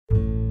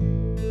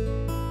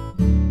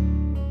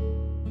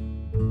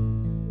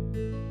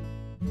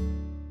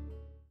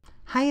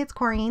Hi, it's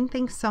Corrine.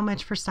 Thanks so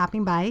much for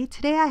stopping by.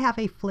 Today I have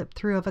a flip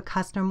through of a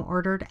custom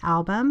ordered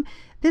album.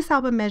 This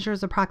album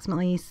measures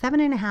approximately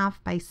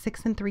 7.5 by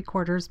 6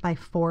 3/4 by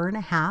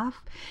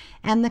 4.5.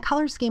 And the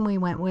color scheme we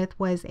went with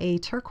was a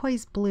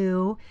turquoise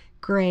blue,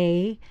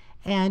 gray,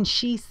 and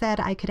she said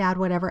I could add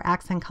whatever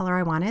accent color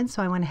I wanted,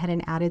 so I went ahead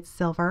and added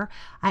silver.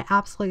 I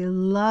absolutely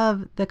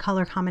love the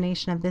color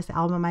combination of this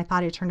album. I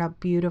thought it turned out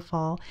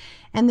beautiful.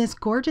 And this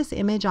gorgeous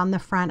image on the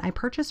front, I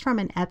purchased from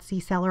an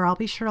Etsy seller. I'll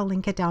be sure to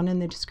link it down in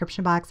the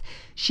description box.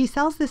 She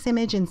sells this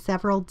image in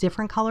several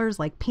different colors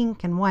like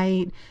pink and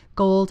white,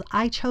 gold.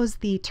 I chose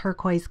the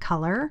turquoise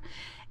color.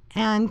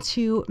 And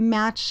to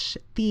match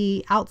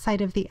the outside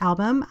of the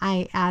album,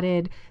 I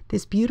added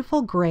this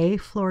beautiful gray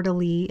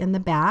fleur-de-lis in the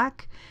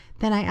back.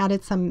 Then I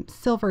added some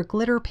silver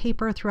glitter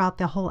paper throughout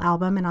the whole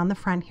album, and on the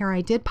front here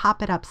I did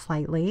pop it up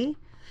slightly.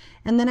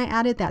 And then I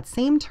added that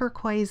same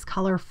turquoise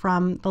color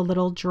from the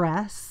little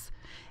dress,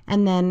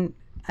 and then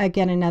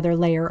again another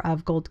layer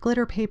of gold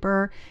glitter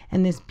paper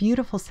and this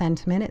beautiful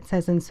sentiment. It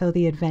says, "And so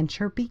the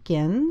adventure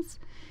begins."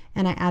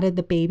 And I added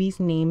the baby's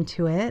name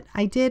to it.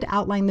 I did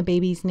outline the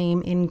baby's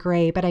name in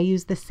gray, but I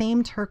used the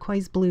same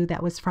turquoise blue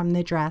that was from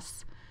the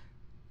dress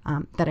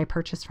that I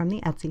purchased from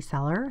the Etsy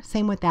seller.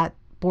 Same with that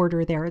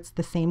border there, it's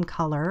the same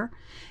color.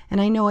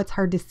 And I know it's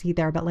hard to see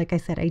there, but like I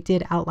said, I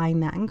did outline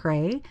that in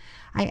gray.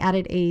 I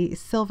added a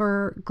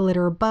silver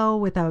glitter bow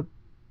with a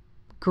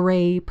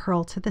gray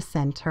pearl to the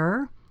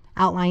center,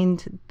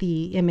 outlined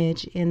the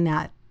image in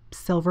that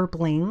silver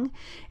bling.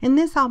 And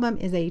this album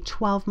is a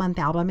 12-month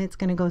album. It's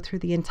going to go through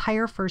the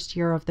entire first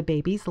year of the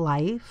baby's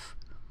life.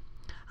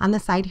 On the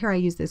side here, I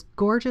use this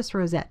gorgeous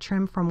rosette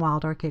trim from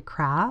Wild Orchid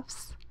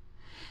Crafts.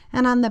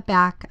 And on the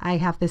back, I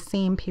have the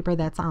same paper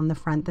that's on the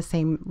front, the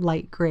same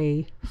light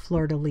gray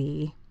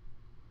fleur-de-lis.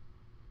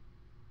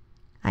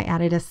 I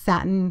added a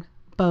satin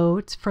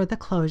bow for the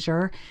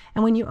closure.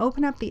 And when you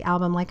open up the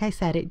album, like I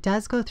said, it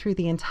does go through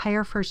the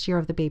entire first year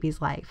of the baby's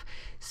life.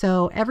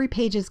 So every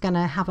page is going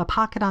to have a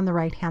pocket on the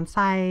right-hand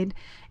side.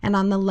 And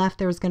on the left,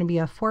 there's going to be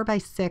a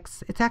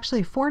 4x6. It's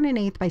actually 4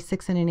 1/8 by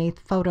 6 1/8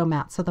 photo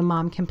mat. So the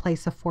mom can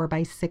place a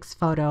 4x6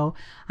 photo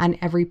on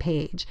every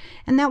page.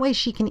 And that way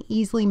she can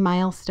easily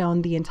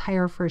milestone the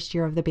entire first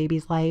year of the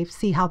baby's life,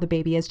 see how the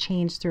baby has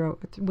changed through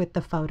with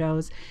the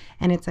photos.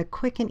 And it's a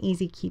quick and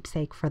easy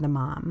keepsake for the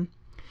mom.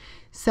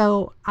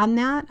 So on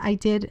that, I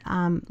did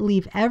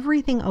leave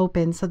everything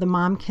open so the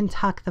mom can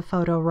tuck the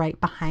photo right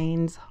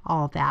behind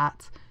all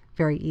that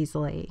very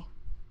easily.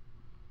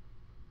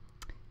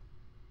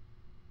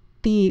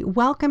 The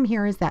welcome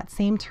here is that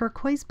same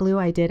turquoise blue.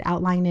 I did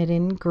outline it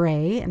in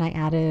gray, and I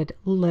added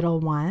little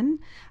one.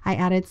 I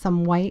added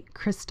some white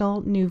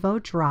crystal nouveau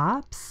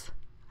drops.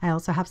 I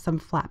also have some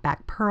flat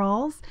back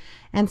pearls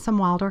and some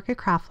Wild Orchid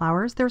Craft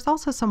flowers. There's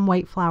also some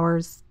white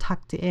flowers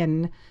tucked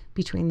in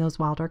between those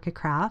Wild Orchid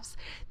Crafts.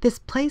 This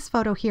place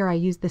photo here, I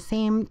used the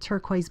same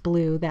turquoise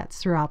blue that's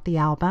throughout the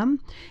album,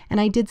 and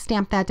I did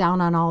stamp that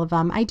down on all of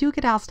them. I do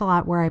get asked a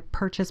lot where I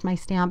purchased my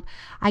stamp.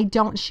 I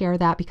don't share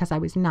that because I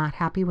was not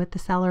happy with the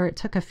seller. It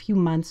took a few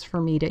months for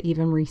me to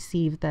even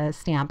receive the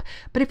stamp.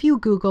 But if you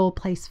Google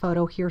place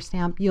photo here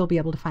stamp, you'll be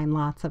able to find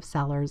lots of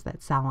sellers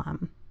that sell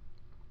them.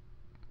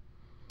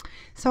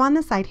 So on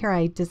the side here,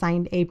 I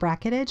designed a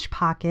bracket edge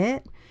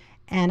pocket,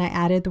 and I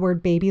added the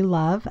word baby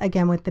love,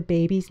 again with the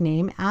baby's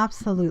name.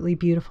 Absolutely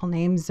beautiful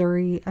name,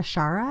 Zuri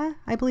Ashara.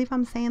 I believe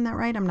I'm saying that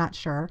right. I'm not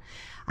sure.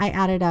 I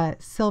added a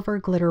silver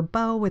glitter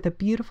bow with a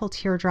beautiful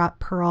teardrop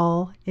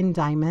pearl in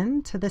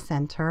diamond to the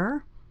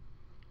center.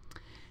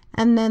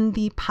 And then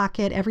the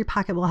pocket, every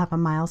pocket will have a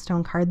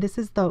milestone card. This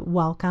is the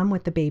welcome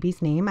with the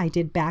baby's name. I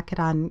did back it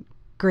on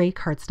gray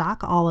cardstock,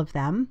 all of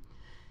them.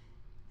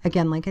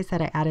 Again, like I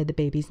said, I added the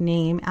baby's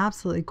name,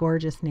 absolutely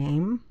gorgeous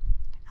name.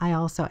 I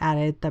also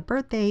added the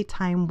birthday,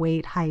 time,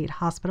 weight, height,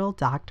 hospital,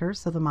 doctor,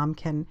 so the mom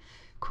can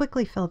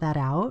quickly fill that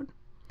out.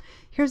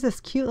 Here's this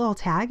cute little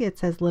tag. It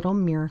says Little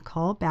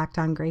Miracle, backed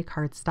on gray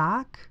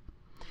cardstock.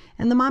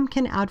 And the mom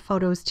can add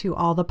photos to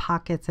all the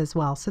pockets as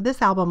well. So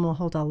this album will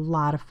hold a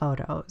lot of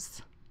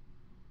photos.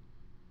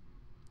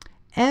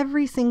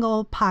 Every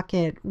single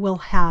pocket will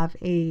have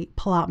a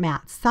pull-out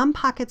mat. Some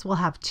pockets will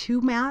have 2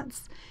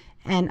 mats,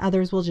 and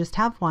others will just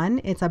have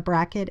one. It's a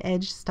bracket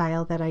edge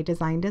style that I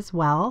designed as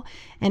well,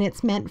 and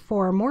it's meant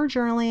for more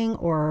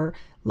journaling or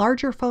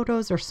larger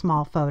photos or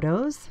small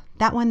photos.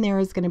 That one there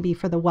is going to be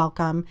for the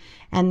welcome,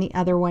 and the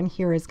other one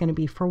here is going to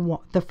be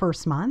for the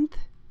first month.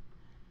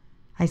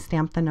 I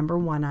stamped the number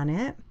 1 on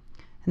it,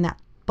 and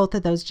that both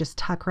of those just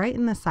tuck right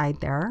in the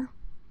side there.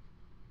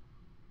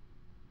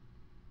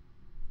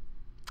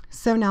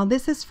 So now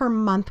this is for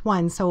month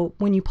 1, so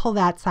when you pull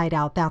that side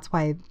out, that's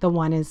why the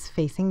 1 is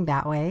facing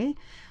that way.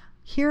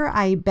 Here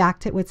I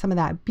backed it with some of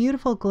that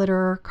beautiful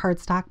glitter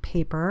cardstock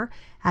paper,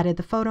 added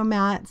the photo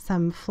mat,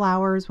 some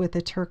flowers with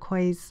a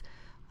turquoise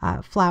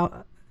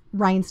flower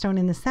rhinestone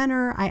in the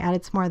center. I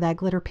added some more of that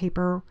glitter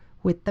paper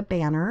with the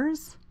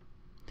banners.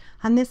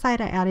 On this side,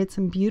 I added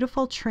some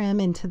beautiful trim,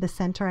 and to the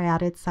center I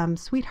added some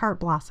sweetheart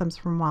blossoms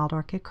from Wild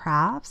Orchid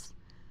Crafts.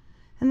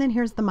 And then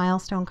here's the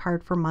milestone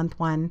card for month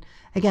 1.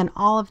 Again,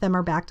 all of them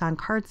are backed on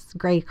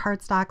gray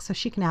cardstock, so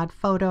she can add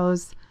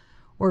photos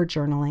or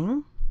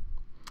journaling.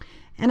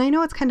 And I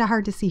know it's kind of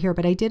hard to see here,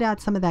 but I did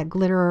add some of that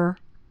glitter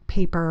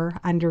paper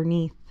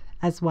underneath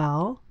as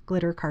well,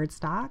 glitter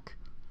cardstock.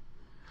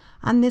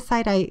 On this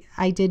side,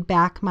 I did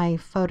back my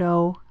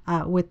photo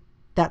with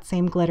that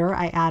same glitter.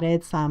 I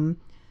added some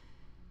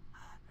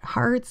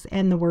hearts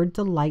and the word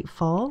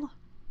delightful.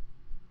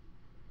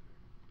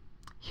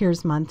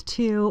 Here's month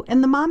 2.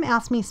 And the mom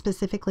asked me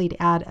specifically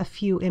to add a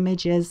few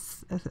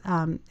images,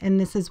 and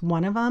this is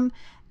one of them.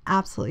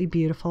 Absolutely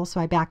beautiful. So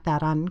I backed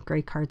that on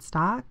gray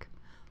cardstock.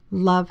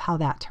 Love how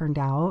that turned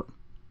out.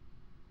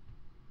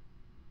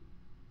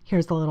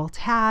 Here's the little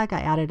tag. I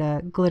added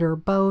a glitter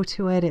bow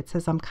to it. It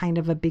says I'm kind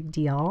of a big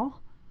deal.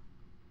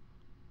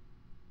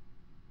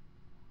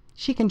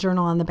 She can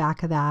journal on the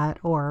back of that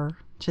or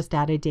just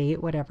add a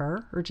date,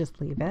 whatever, or just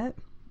leave it.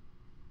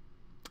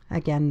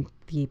 Again,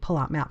 the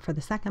pull-out mat for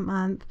the second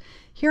month.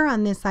 Here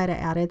on this side, I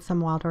added some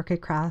Wild Orchid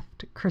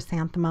Craft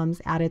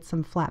chrysanthemums, added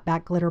some flat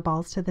back glitter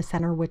balls to the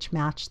center, which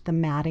matched the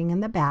matting in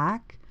the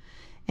back.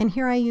 And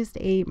here I used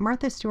a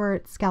Martha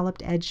Stewart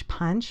scalloped edge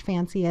punch,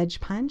 fancy edge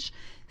punch.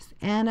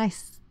 And I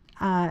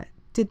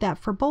did that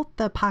for both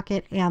the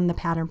pocket and the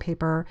pattern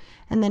paper,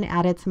 and then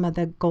added some of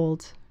the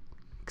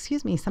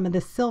some of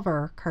the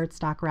silver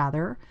cardstock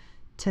rather,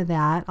 to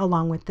that,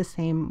 along with the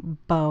same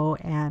bow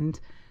and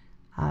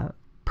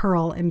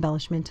pearl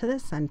embellishment to the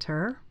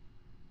center.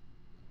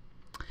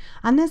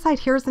 On this side,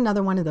 here's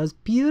another one of those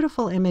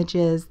beautiful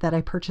images that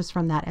I purchased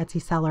from that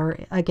Etsy seller,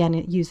 again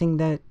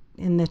using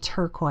in the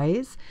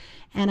turquoise,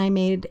 and I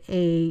made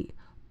a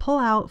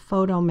pull-out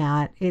photo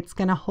mat. It's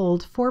going to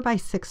hold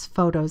 4x6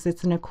 photos.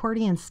 It's an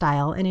accordion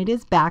style, and it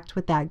is backed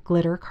with that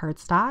glitter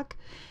cardstock.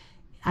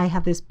 I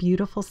have this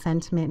beautiful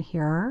sentiment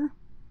here,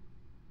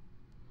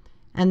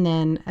 and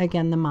then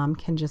again the mom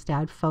can just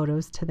add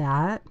photos to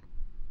that.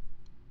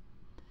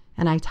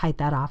 And I tied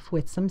that off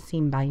with some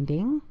seam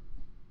binding.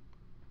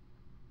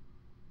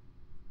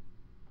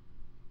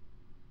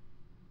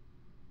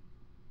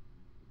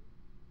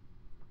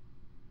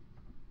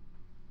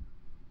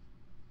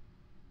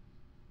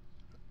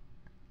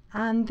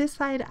 On this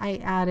side, I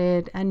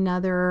added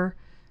another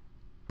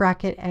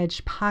bracket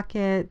edge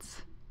pocket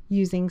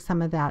using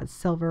some of that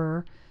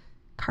silver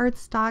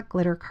cardstock,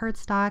 glitter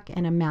cardstock,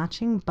 and a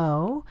matching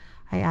bow.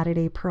 I added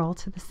a pearl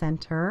to the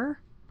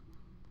center.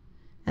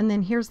 And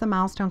then here's the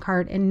milestone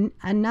card and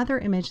another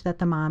image that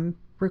the mom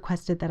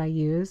requested that I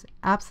use.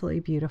 Absolutely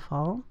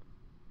beautiful.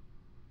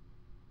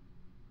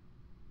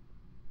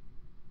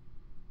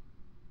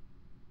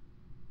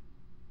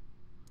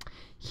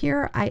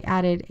 Here I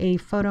added a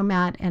photo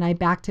mat and I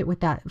backed it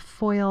with that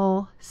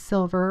foil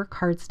silver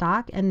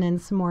cardstock and then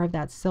some more of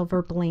that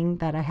silver bling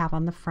that I have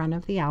on the front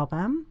of the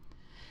album.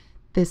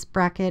 This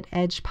bracket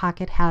edge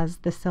pocket has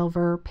the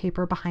silver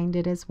paper behind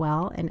it as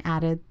well, and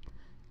added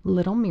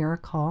Little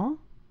Miracle.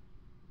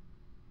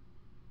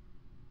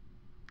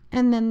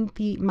 And then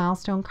the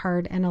milestone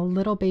card and a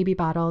little baby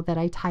bottle that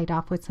I tied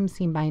off with some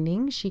seam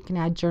binding. She can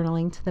add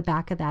journaling to the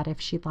back of that if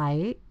she'd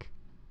like.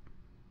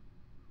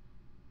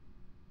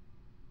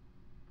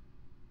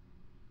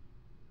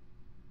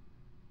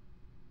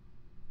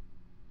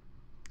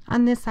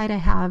 On this side I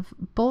have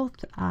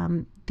both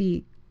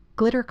the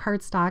glitter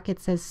cardstock. It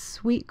says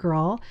Sweet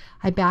Girl.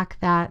 I back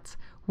that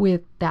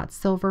with that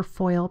silver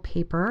foil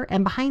paper,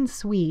 and behind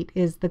Sweet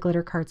is the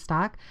glitter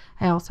cardstock.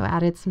 I also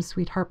added some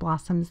Sweetheart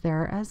Blossoms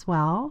there as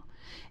well.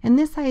 And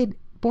this side,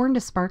 Born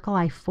to Sparkle,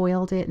 I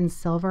foiled it in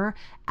silver.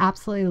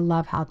 Absolutely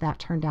love how that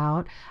turned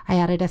out. I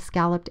added a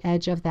scalloped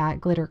edge of that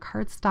glitter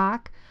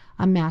cardstock,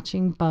 a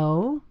matching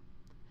bow,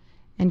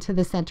 and to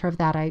the center of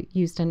that I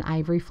used an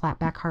ivory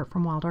flatback heart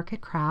from Wild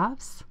Orchid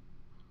Crafts.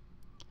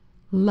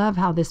 Love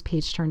how this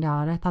page turned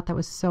out. I thought that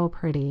was so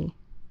pretty.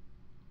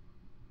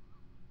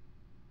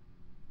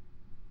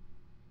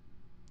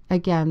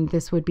 Again,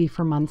 this would be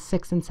for months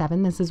 6 and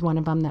 7. This is one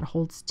of them that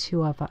holds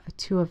two of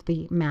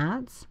the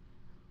mats.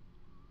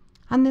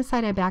 On this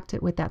side, I backed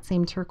it with that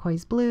same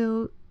turquoise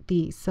blue,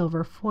 the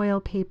silver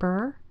foil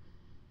paper.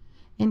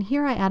 And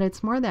here I added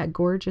some more of that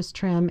gorgeous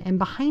trim, and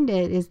behind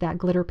it is that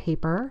glitter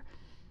paper.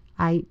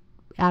 I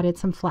added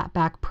some flat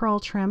back pearl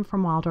trim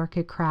from Wild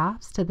Orchid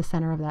Crafts to the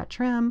center of that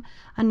trim,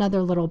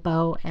 another little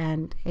bow,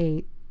 and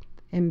a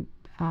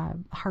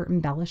heart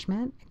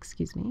embellishment,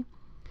 excuse me.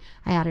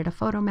 I added a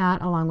photo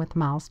mat along with the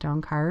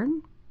milestone card.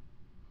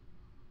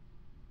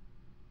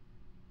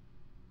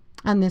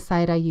 On this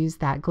side, I used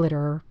that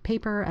glitter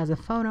paper as a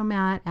photo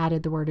mat,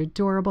 added the word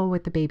adorable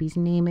with the baby's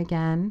name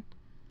again,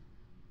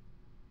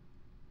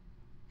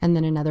 and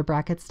then another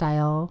bracket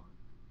style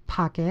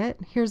pocket.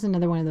 Here's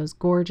another one of those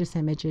gorgeous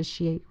images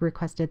she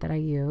requested that I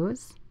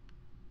use.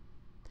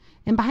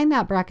 And behind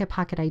that bracket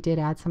pocket, I did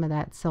add some of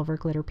that silver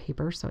glitter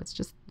paper, so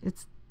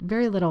it's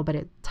very little, but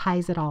it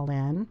ties it all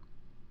in.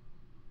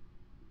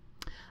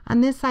 On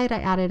this side, I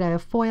added a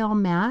foil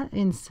mat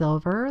in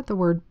silver, the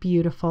word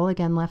beautiful,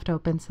 again left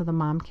open so the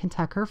mom can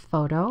tuck her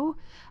photo.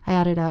 I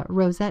added a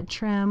rosette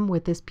trim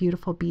with this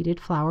beautiful beaded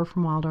flower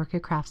from Wild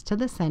Orchid Crafts to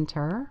the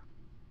center.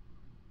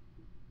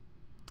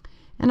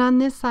 And on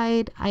this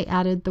side, I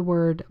added the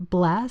word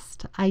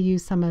blessed. I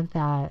used some of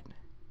that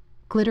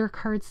glitter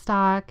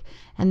cardstock,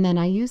 and then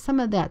I used some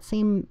of that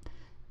same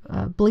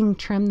bling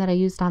trim that I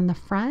used on the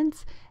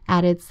front,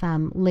 added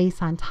some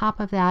lace on top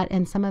of that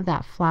and some of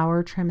that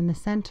flower trim in the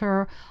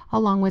center,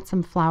 along with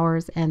some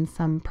flowers and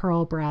some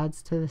pearl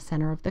brads to the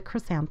center of the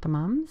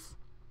chrysanthemums.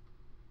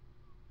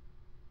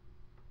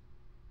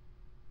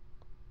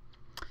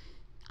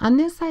 On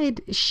this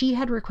side, she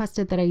had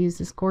requested that I use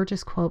this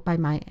gorgeous quote by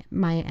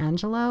Maya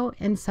Angelou,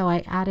 and so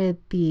I added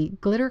the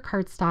glitter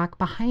cardstock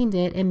behind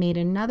it and made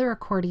another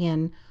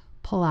accordion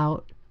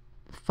pull-out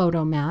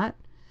photo mat.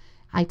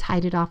 I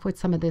tied it off with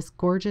some of this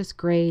gorgeous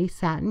gray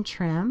satin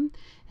trim,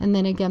 and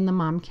then again the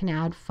mom can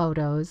add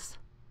photos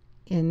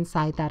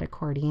inside that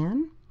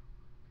accordion.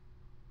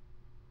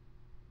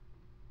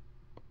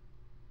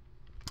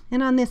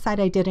 And on this side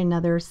I did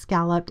another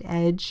scalloped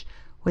edge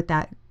with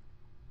that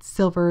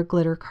silver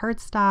glitter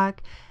cardstock,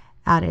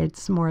 added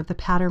some more of the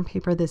pattern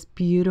paper, this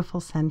beautiful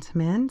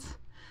sentiment.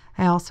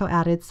 I also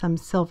added some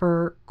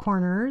silver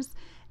corners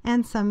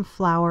and some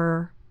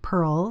flower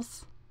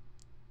pearls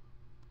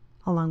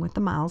along with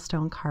the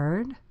milestone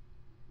card.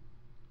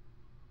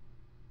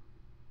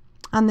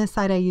 On this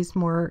side I used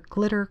more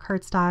glitter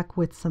cardstock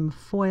with some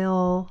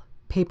foil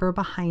paper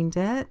behind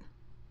it,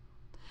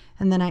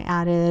 and then I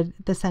added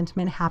the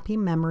sentiment happy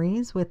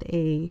memories with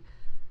a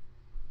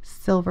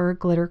silver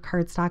glitter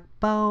cardstock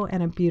bow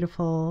and a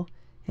beautiful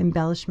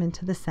embellishment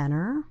to the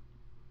center.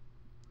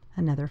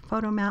 Another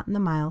photo mat and the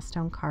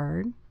milestone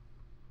card.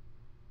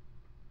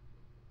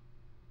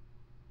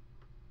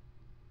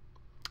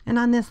 And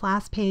on this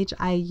last page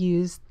I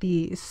used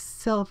the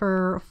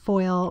silver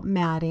foil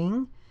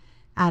matting,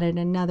 added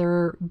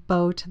another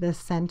bow to the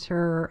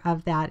center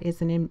of that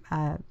is an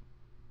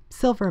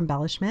silver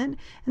embellishment,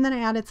 and then I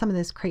added some of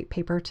this crepe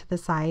paper to the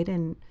side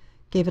and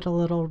gave it a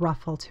little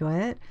ruffle to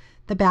it.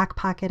 The back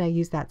pocket I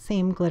used that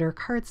same glitter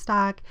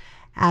cardstock,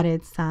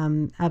 added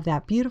some of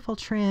that beautiful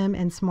trim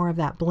and some more of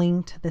that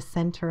bling to the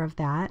center of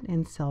that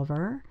in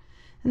silver.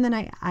 And then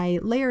I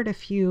layered a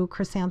few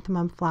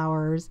chrysanthemum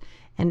flowers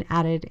and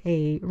added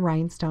a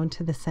rhinestone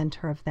to the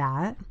center of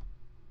that.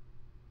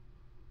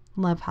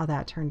 Love how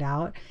that turned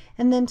out.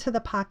 And then to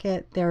the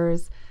pocket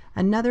there's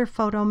another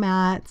photo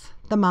mat,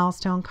 the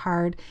milestone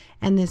card,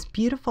 and this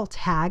beautiful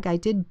tag. I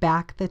did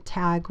back the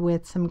tag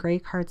with some gray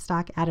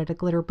cardstock, added a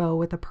glitter bow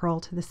with a pearl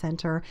to the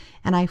center,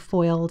 and I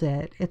foiled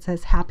it. It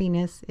says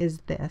happiness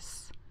is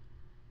this.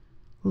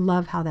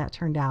 Love how that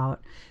turned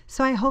out.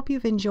 So I hope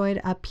you've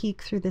enjoyed a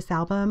peek through this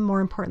album.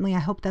 More importantly, I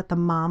hope that the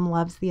mom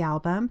loves the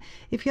album.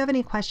 If you have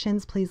any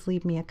questions, please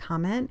leave me a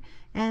comment.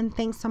 And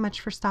thanks so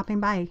much for stopping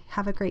by.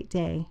 Have a great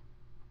day.